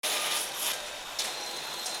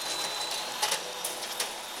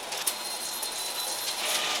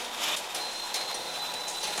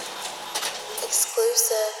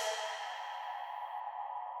Exclusive.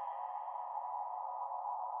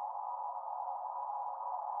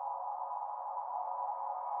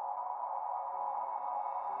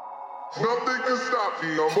 Nothing can stop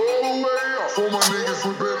me, I'm all the way up. For my niggas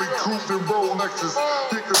with belly cooped and Rolexes.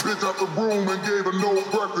 Kicked the bitch out the room and gave her no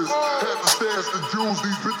breakfast. Had to stash the jewels,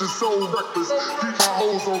 these bitches so reckless. Keep my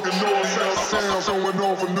hoes on north, south, showing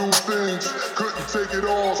off for new things. Couldn't take it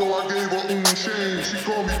all, so I gave her change. She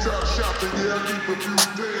called me top shot, and yeah, I keep a few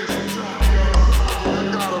things.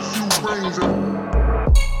 I got a few rings and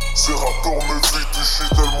Ces rappeurs m'évitent, puis j'suis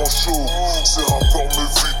tellement chaud. Ces rappeurs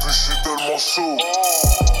m'évitent, puis j'suis tellement chaud.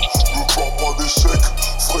 Ne parle pas d'échec,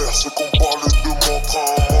 frère, c'est qu'on parlait de mon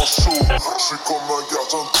train à manchot. J'suis comme un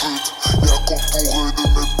gardien de but, y'a qu'entouré de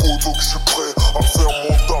mes potos que j'suis prêt à faire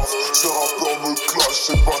mon taf. Ces rappeurs me clashent,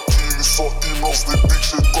 c'est pas qui ils sont immenses. Des pics,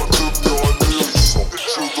 j'ai pas devenir un hérisson.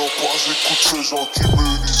 Je dors pas, j'écoute ces gens qui me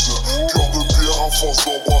lisent. Cœur de pierre, à force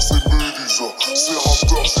d'embrasser me disent. Ces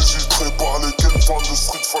rappeurs, j'hésiterai pas, les Ken fans de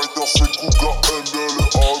Street Fighter, c'est Kuga, ML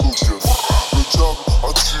et Hadouken. Le diable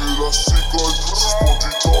a tué la cigogne, suspendu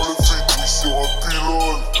dans le vide, oui sur un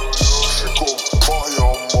pylône. J'suis comme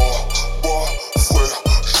Mariama, bah frère,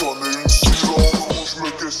 j'en ai une si longue.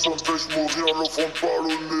 J'me questionne, vais-je mourir le ventre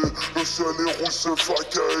ballonné? Le ciel est rouge, c'est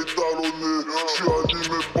fac à étalonner. J'suis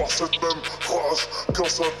animé par cette même rage qu'un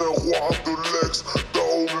certain roi de l'ex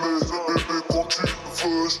Dahomey. Bébé, quand tu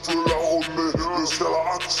veux, j'te la remets. Le ciel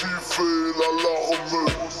a activé l'alarme.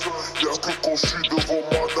 Y'a que quand j'suis devant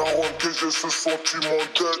ma daronne que j'ai ce sentiment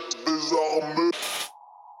d'être désarmé.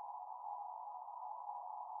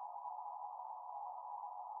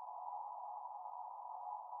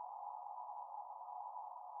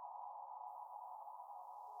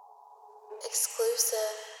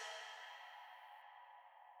 Exclusive.